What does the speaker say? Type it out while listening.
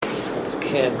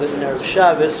Good Erev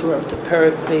Shabbos. We're up to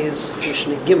Perek Beis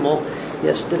Mishnah Gimel.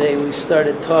 Yesterday we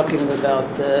started talking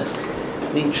about the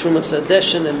Trumas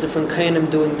Hadeshen and different kainim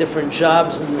doing different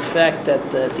jobs, and the fact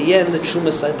that at the end the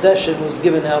Trumas Hadeshen was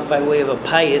given out by way of a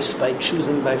payis, by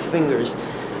choosing by fingers.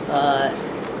 The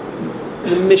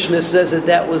Mishnah says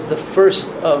that was the first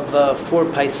of 4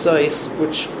 paisos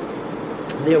which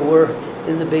there were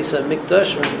in the Beis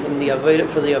HaMikdash, or in the Avodah,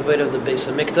 for the Avodah of the Beis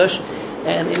HaMikdash.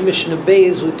 And in Mishnah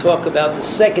Beis we talk about the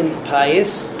second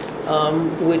payis,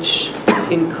 which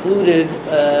included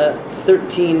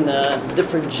 13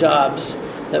 different jobs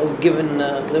that were given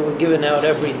out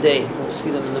every day. We'll see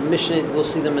them in the Mishnah. We'll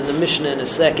see them in the Mishnah in a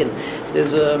second.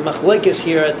 There's a machlokes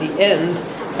here at the end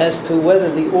as to whether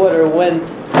the order went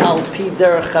al pi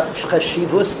derech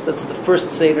chashivus, that's the first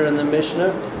seder in the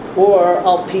Mishnah, or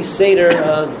al pi seder,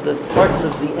 the parts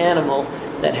of the animal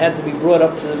that had to be brought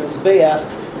up to the Mizbeach,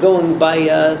 going by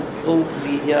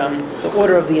the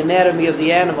order of the anatomy of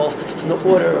the animal and the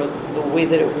order of the way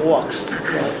that it walks. So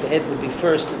like the head would be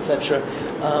first, etc.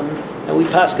 And we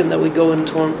paskin that we go in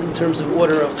terms of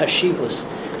order of chashivus.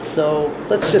 So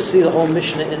let's just see the whole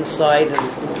Mishnah inside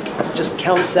and just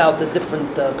counts out the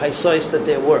different paisos that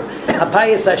there were.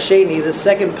 Hapayis Hasheni, the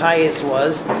second payis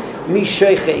was mi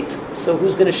sheichet. So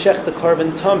who's going to shech the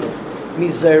carbon tamid? Mi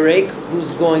zarek,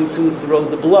 who's going to throw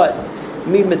the blood?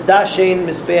 Mi medashen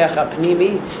mizbeach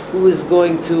apnimi, who is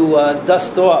going to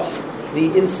dust off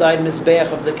the inside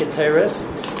mizbeach of the keteris.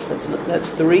 That's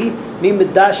 3. Mi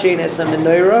medashen es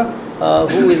menorah,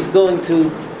 who is going to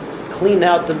clean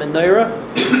out the menorah.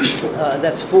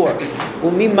 That's 4.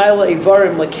 Umi maila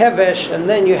ivarim lekevesh, and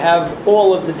then you have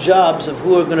all of the jobs of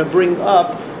who are going to bring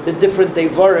up the different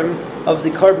ivarim of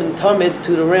the carbon tamid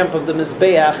to the ramp of the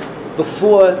mizbeach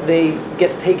before they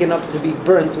get taken up to be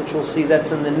burnt, which we'll see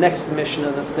that's in the next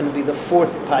Mishnah. That's going to be the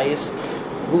 4th payis,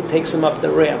 who takes them up the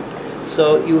ramp.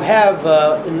 So you have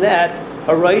in that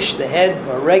Harosh, the head,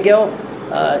 Regel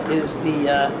is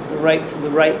the right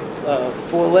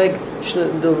foreleg,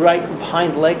 the right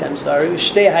hind leg.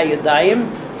 Shtei hayadayim.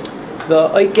 The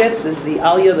oiketz is the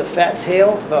alya, the fat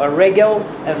tail. The regel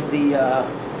and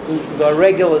the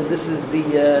regel, and this is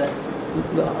the.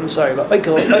 The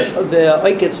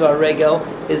oiketz v'regel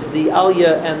is the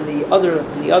alya and the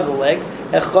other leg.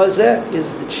 Echazeh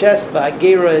is the chest.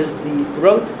 V'agera is the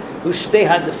throat. Ushtei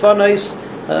hadefanois,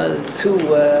 2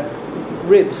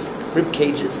 rib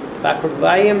cages.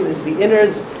 V'akravayim is the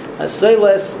innards.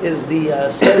 Soiles is the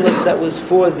soiles that was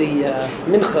for the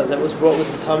mincha that was brought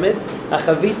with the tamid.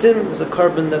 Achavitim is a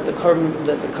carbon that the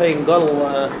kohen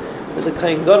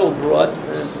gadol brought.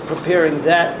 Preparing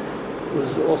that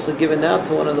was also given out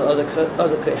to one of the other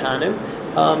kohanim.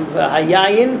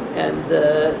 Hayayin and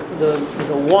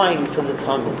the wine for the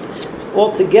tamid. So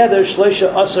altogether,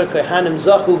 shloisha asar kohanim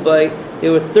zachu by.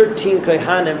 There were 13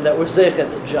 kohanim that were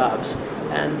zeichet to jobs,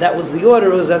 and that was the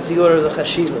order. That's the order of the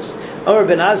chashivos. Amar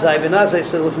ben Azai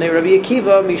said, "Lifnei Rabbi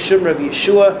Akiva, mishum Rabbi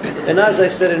Yeshua." Ben Azai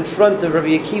said in front of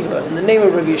Rabbi Akiva, in the name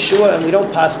of Rabbi Yeshua, and we don't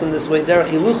pass in this way. Derech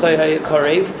hiluchay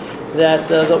hayakarev, that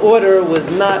the order was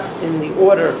not in the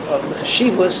order of the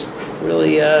chashivos.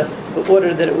 Really, the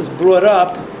order that it was brought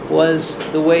up was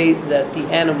the way that the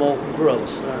animal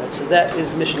grows. All right, so that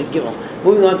is Mishnah Gimel.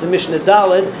 Moving on to Mishnah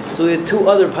Daled. So we had 2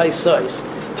 other paisos.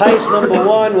 Pais number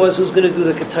 1 was who's going to do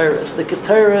the keteris. The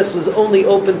keteris was only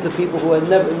open to people who had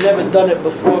never done it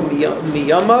before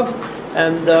miyamav,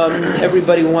 and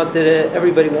everybody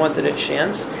wanted a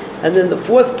chance. And then the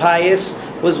 4th payis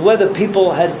was whether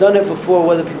people had done it before,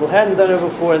 whether people hadn't done it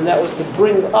before, and that was to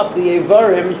bring up the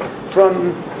Eivarim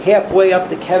from halfway up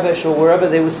the Kevesh, or wherever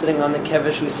they were sitting on the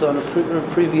Kevesh. We saw in a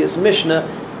previous Mishnah,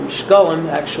 in Shkalim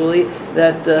actually,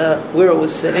 that where it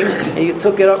was sitting, and you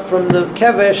took it up from the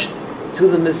Kevesh to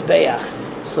the Mizbeach.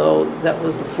 So that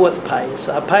was the 4th payis.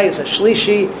 So payis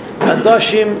Hashlishi,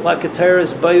 Hadashim, La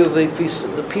Keteris, Bayu Ve'fis.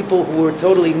 The people who were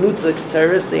totally new to the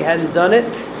Keteris, they hadn't done it,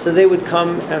 so they would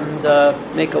come and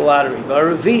make a lottery.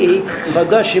 V'aravi'i,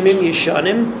 Hadashim im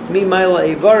Yishanim, Mi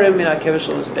Maila Eivarim, Min HaKevesh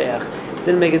L'Mizbeach. It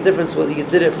didn't make a difference whether you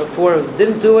did it before or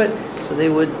didn't do it, so they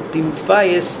would be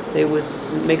mufayis, they would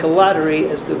make a lottery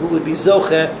as to who would be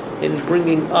zoche in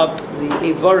bringing up the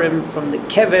Eivarim from the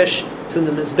Kevesh to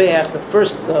the Mizbeach. The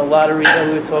first lottery that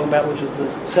we were talking about, which was the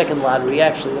second lottery,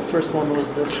 actually, the first one was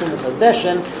the Trumas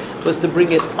Hadeshen, was to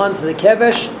bring it onto the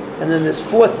Kevesh, and then this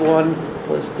 4th one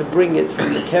was to bring it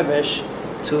from the Kevesh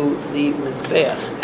to the Mizbeach.